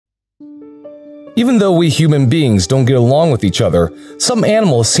Even though we human beings don't get along with each other, some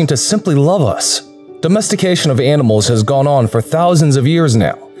animals seem to simply love us. Domestication of animals has gone on for thousands of years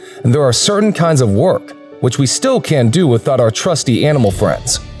now, and there are certain kinds of work which we still can't do without our trusty animal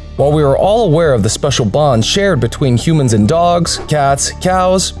friends. While we are all aware of the special bonds shared between humans and dogs, cats,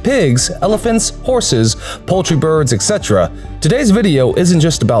 cows, pigs, elephants, horses, poultry, birds, etc., today's video isn't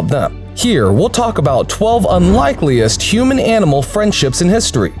just about them. Here, we'll talk about 12 unlikeliest human-animal friendships in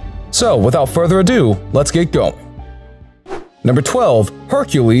history. So, without further ado, let's get going. Number 12.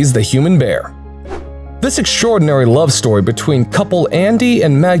 Hercules the human bear. This extraordinary love story between couple Andy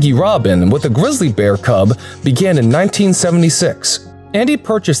and Maggie Robin with a grizzly bear cub began in 1976. Andy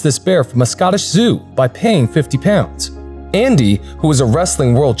purchased this bear from a Scottish zoo by paying £50. Andy, who was a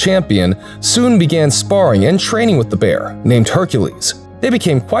wrestling world champion, soon began sparring and training with the bear, named Hercules. They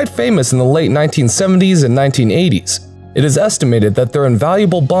became quite famous in the late 1970s and 1980s. It is estimated that their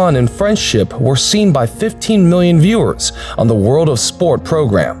invaluable bond and friendship were seen by 15 million viewers on the World of Sport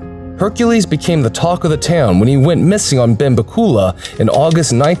program. Hercules became the talk of the town when he went missing on Benbecula in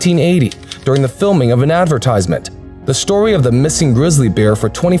August 1980 during the filming of an advertisement. The story of the missing grizzly bear for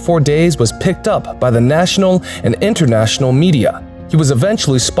 24 days was picked up by the national and international media. He was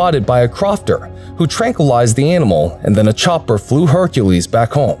eventually spotted by a crofter, who tranquilized the animal, and then a chopper flew Hercules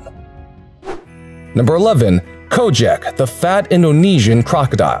back home. Number 11. Kojak, the fat Indonesian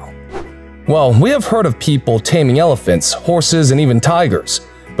crocodile. Well, we have heard of people taming elephants, horses, and even tigers,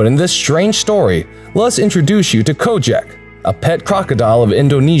 but in this strange story, let's introduce you to Kojak, a pet crocodile of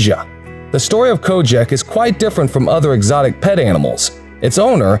Indonesia. The story of Kojak is quite different from other exotic pet animals. Its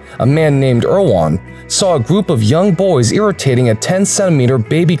owner, a man named Irwan, saw a group of young boys irritating a 10-centimeter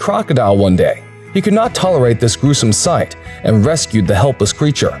baby crocodile one day. He could not tolerate this gruesome sight and rescued the helpless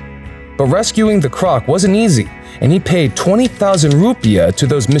creature. But rescuing the croc wasn't easy, and he paid 20,000 rupiah to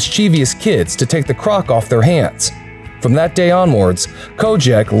those mischievous kids to take the croc off their hands. From that day onwards,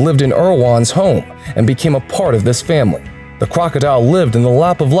 Kojak lived in Irwan's home and became a part of this family. The crocodile lived in the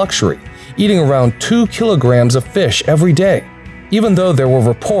lap of luxury, eating around 2 kilograms of fish every day. Even though there were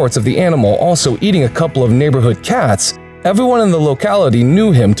reports of the animal also eating a couple of neighborhood cats, everyone in the locality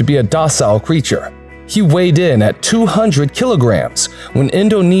knew him to be a docile creature. He weighed in at 200 kilograms when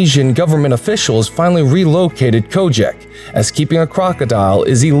Indonesian government officials finally relocated Kojak, as keeping a crocodile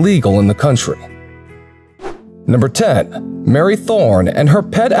is illegal in the country. Number 10. Mary Thorne and her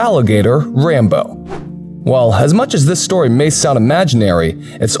pet alligator, Rambo. Well, as much as this story may sound imaginary,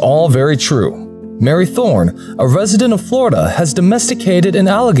 it's all very true. Mary Thorne, a resident of Florida, has domesticated an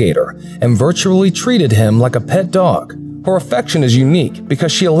alligator and virtually treated him like a pet dog. Her affection is unique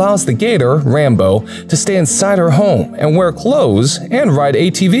because she allows the gator, Rambo, to stay inside her home and wear clothes and ride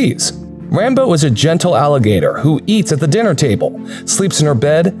ATVs. Rambo is a gentle alligator who eats at the dinner table, sleeps in her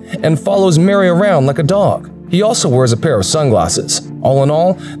bed, and follows Mary around like a dog. He also wears a pair of sunglasses. All in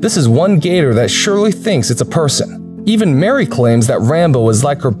all, this is one gator that surely thinks it's a person. Even Mary claims that Rambo is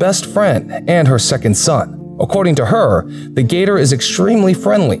like her best friend and her second son. According to her, the gator is extremely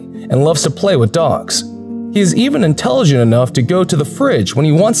friendly and loves to play with dogs. He is even intelligent enough to go to the fridge when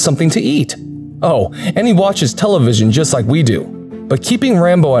he wants something to eat. Oh, and he watches television just like we do. But keeping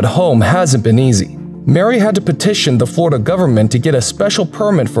Rambo at home hasn't been easy. Mary had to petition the Florida government to get a special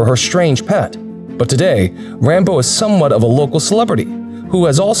permit for her strange pet. But today, Rambo is somewhat of a local celebrity, who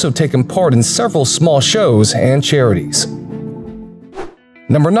has also taken part in several small shows and charities.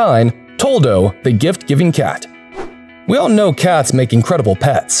 Number 9. Toldo, the gift-giving cat. We all know cats make incredible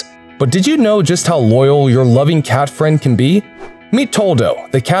pets, but did you know just how loyal your loving cat friend can be? Meet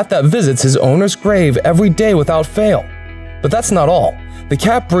Toldo, the cat that visits his owner's grave every day without fail. But that's not all. The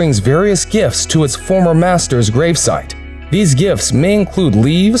cat brings various gifts to its former master's gravesite. These gifts may include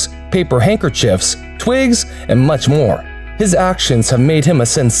leaves, paper handkerchiefs, twigs, and much more. His actions have made him a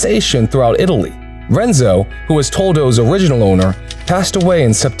sensation throughout Italy. Renzo, who was Toldo's original owner, passed away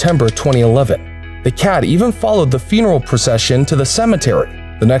in September 2011. The cat even followed the funeral procession to the cemetery.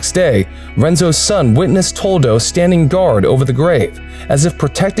 The next day, Renzo's son witnessed Toldo standing guard over the grave, as if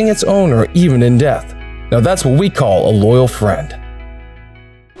protecting its owner even in death. Now that's what we call a loyal friend.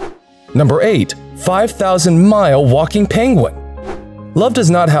 Number 8. 5,000-mile walking penguin. Love does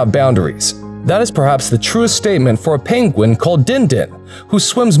not have boundaries. That is perhaps the truest statement for a penguin called Dindin, who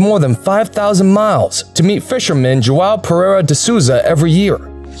swims more than 5,000 miles to meet fisherman João Pereira de Souza every year.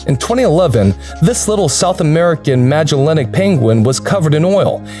 In 2011, this little South American Magellanic penguin was covered in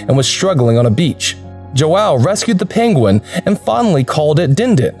oil and was struggling on a beach. João rescued the penguin and fondly called it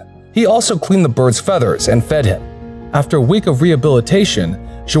Dindin. He also cleaned the bird's feathers and fed him. After a week of rehabilitation,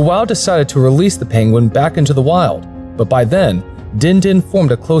 João decided to release the penguin back into the wild, but by then, Dindin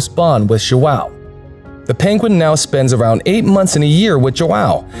formed a close bond with João. The penguin now spends around 8 months in a year with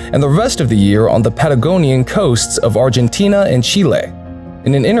Joao, and the rest of the year on the Patagonian coasts of Argentina and Chile.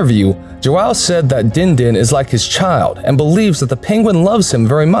 In an interview, Joao said that Din Din is like his child and believes that the penguin loves him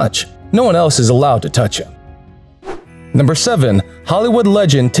very much. No one else is allowed to touch him. Number 7. Hollywood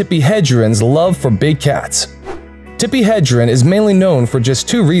legend Tippi Hedren's love for big cats. Tippi Hedren is mainly known for just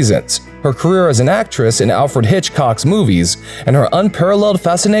 2 reasons: her career as an actress in Alfred Hitchcock's movies and her unparalleled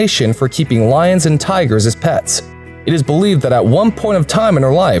fascination for keeping lions and tigers as pets. It is believed that at one point of time in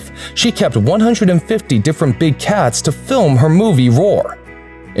her life, she kept 150 different big cats to film her movie Roar.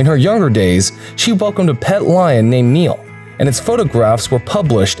 In her younger days, she welcomed a pet lion named Neil, and its photographs were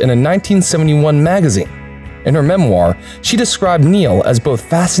published in a 1971 magazine. In her memoir, she described Neil as both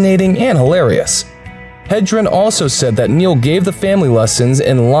fascinating and hilarious. Hedren also said that Neil gave the family lessons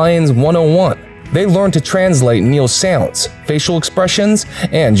in Lions 101. They learned to translate Neil's sounds, facial expressions,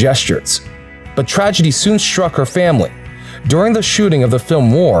 and gestures. But tragedy soon struck her family. During the shooting of the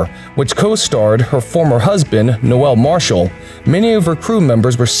film War, which co-starred her former husband, Noel Marshall, many of her crew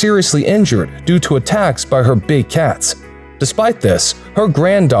members were seriously injured due to attacks by her big cats. Despite this, her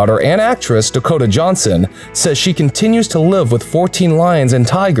granddaughter and actress Dakota Johnson says she continues to live with 14 lions and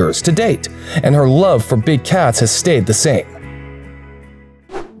tigers to date, and her love for big cats has stayed the same.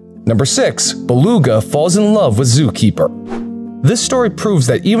 Number 6. Beluga falls in love with zookeeper. This story proves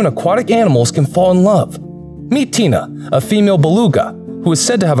that even aquatic animals can fall in love. Meet Tina, a female beluga, who is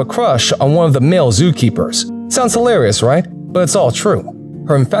said to have a crush on one of the male zookeepers. Sounds hilarious, right? But it's all true.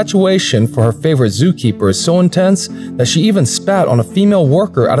 Her infatuation for her favorite zookeeper is so intense that she even spat on a female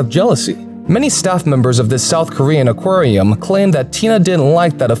worker out of jealousy. Many staff members of this South Korean aquarium claim that Tina didn't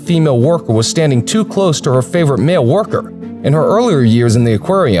like that a female worker was standing too close to her favorite male worker. In her earlier years in the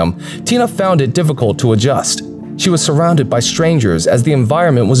aquarium, Tina found it difficult to adjust. She was surrounded by strangers as the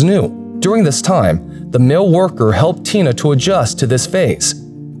environment was new. During this time, the male worker helped Tina to adjust to this phase.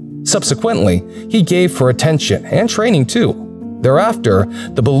 Subsequently, he gave her attention and training too. Thereafter,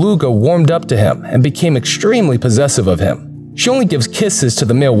 the beluga warmed up to him and became extremely possessive of him. She only gives kisses to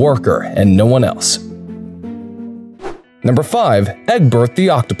the male worker and no one else. Number 5. Egbert the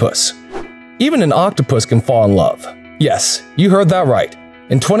octopus. Even an octopus can fall in love. Yes, you heard that right.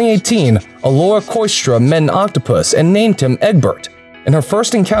 In 2018, Alora Koistra met an octopus and named him Egbert. In her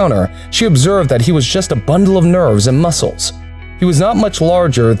first encounter, she observed that he was just a bundle of nerves and muscles. He was not much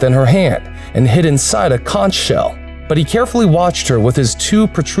larger than her hand and hid inside a conch shell, but he carefully watched her with his 2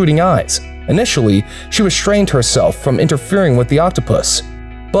 protruding eyes. Initially, she restrained herself from interfering with the octopus.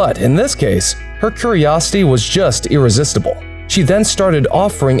 But in this case, her curiosity was just irresistible. She then started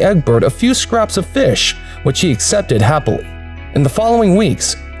offering Egbert a few scraps of fish, which he accepted happily. In the following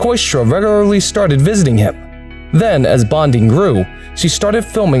weeks, Koistra regularly started visiting him. Then, as bonding grew, she started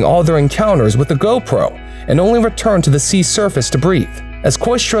filming all their encounters with a GoPro and only returned to the sea surface to breathe. As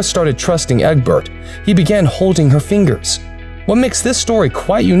Koistra started trusting Egbert, he began holding her fingers. What makes this story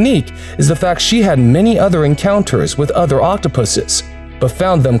quite unique is the fact she had many other encounters with other octopuses, but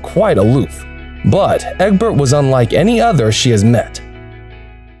found them quite aloof. But Egbert was unlike any other she has met.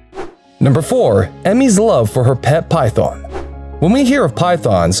 Number 4. Emmy's love for her pet python. When we hear of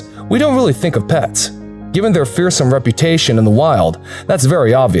pythons, we don't really think of pets. Given their fearsome reputation in the wild, that's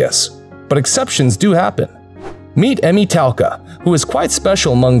very obvious. But exceptions do happen. Meet Emmy Talca, who is quite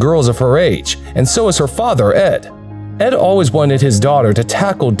special among girls of her age, and so is her father, Ed. Ed always wanted his daughter to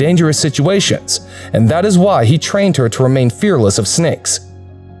tackle dangerous situations, and that is why he trained her to remain fearless of snakes.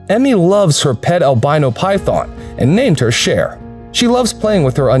 Emmy loves her pet albino python and named her Cher. She loves playing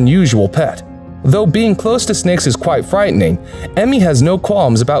with her unusual pet. Though being close to snakes is quite frightening, Emmy has no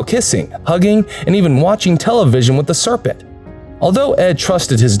qualms about kissing, hugging, and even watching television with the serpent. Although Ed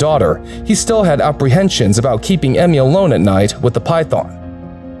trusted his daughter, he still had apprehensions about keeping Emmy alone at night with the python.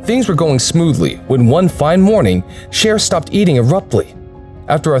 Things were going smoothly when one fine morning, Cher stopped eating abruptly.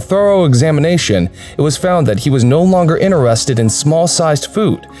 After a thorough examination, it was found that he was no longer interested in small-sized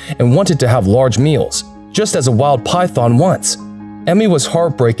food and wanted to have large meals, just as a wild python once. Emmy was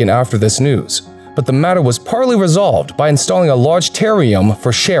heartbroken after this news, but the matter was partly resolved by installing a large terrarium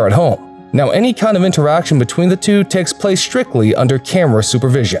for Cher at home. Now any kind of interaction between the two takes place strictly under camera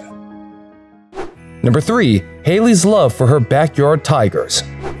supervision. Number 3. Haley's love for her backyard tigers.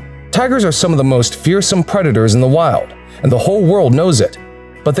 Tigers are some of the most fearsome predators in the wild, and the whole world knows it.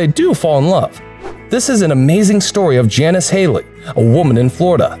 But they do fall in love. This is an amazing story of Janice Haley, a woman in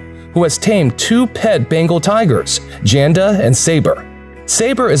Florida, who has tamed 2 pet Bengal tigers, Janda and Saber.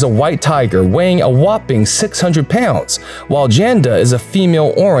 Saber is a white tiger weighing a whopping 600 pounds, while Janda is a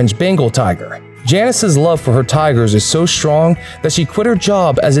female orange Bengal tiger. Janice's love for her tigers is so strong that she quit her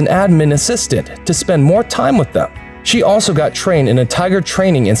job as an admin assistant to spend more time with them. She also got trained in a tiger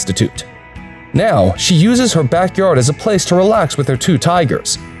training institute. Now, she uses her backyard as a place to relax with her 2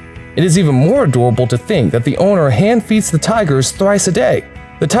 tigers. It is even more adorable to think that the owner hand feeds the tigers thrice a day.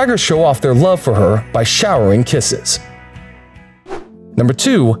 The tigers show off their love for her by showering kisses. Number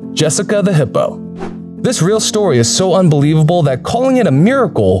 2. Jessica the Hippo. This real story is so unbelievable that calling it a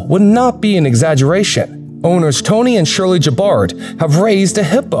miracle would not be an exaggeration. Owners Tony and Shirley Jabard have raised a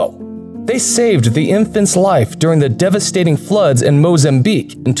hippo. They saved the infant's life during the devastating floods in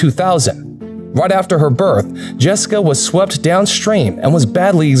Mozambique in 2000. Right after her birth, Jessica was swept downstream and was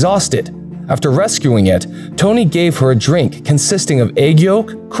badly exhausted. After rescuing it, Tony gave her a drink consisting of egg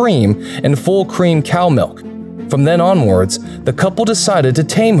yolk, cream, and full cream cow milk. From then onwards, the couple decided to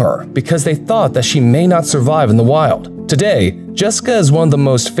tame her because they thought that she may not survive in the wild. Today, Jessica is one of the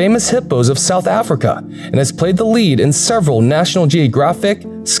most famous hippos of South Africa and has played the lead in several National Geographic,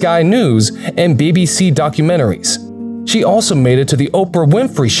 Sky News, and BBC documentaries. She also made it to the Oprah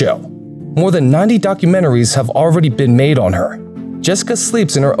Winfrey Show. More than 90 documentaries have already been made on her. Jessica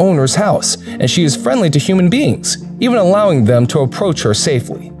sleeps in her owner's house, and she is friendly to human beings, even allowing them to approach her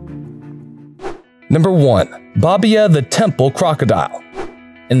safely. Number 1. Babia the Temple Crocodile.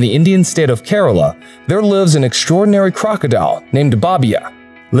 In the Indian state of Kerala, there lives an extraordinary crocodile named Babia.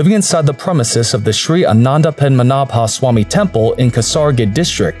 Living inside the premises of the Sri Ananda Padmanabha Swami Temple in Kasaragod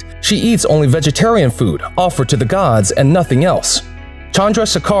district, she eats only vegetarian food offered to the gods and nothing else. Chandra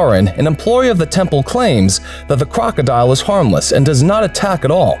Sakaran, an employee of the temple, claims that the crocodile is harmless and does not attack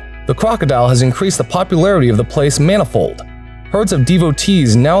at all. The crocodile has increased the popularity of the place manifold. Herds of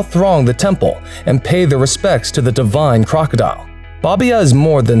devotees now throng the temple and pay their respects to the divine crocodile. Babia is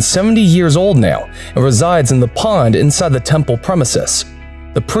more than 70 years old now and resides in the pond inside the temple premises.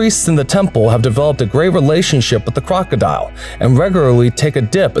 The priests in the temple have developed a great relationship with the crocodile and regularly take a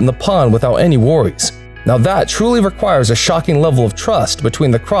dip in the pond without any worries. Now that truly requires a shocking level of trust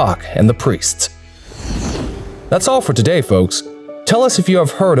between the croc and the priests. That's all for today, folks. Tell us if you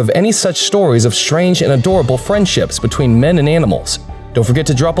have heard of any such stories of strange and adorable friendships between men and animals. Don't forget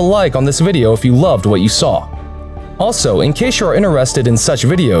to drop a like on this video if you loved what you saw. Also, in case you are interested in such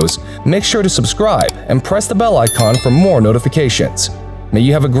videos, make sure to subscribe and press the bell icon for more notifications. May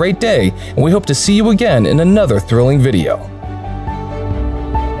you have a great day, and we hope to see you again in another thrilling video.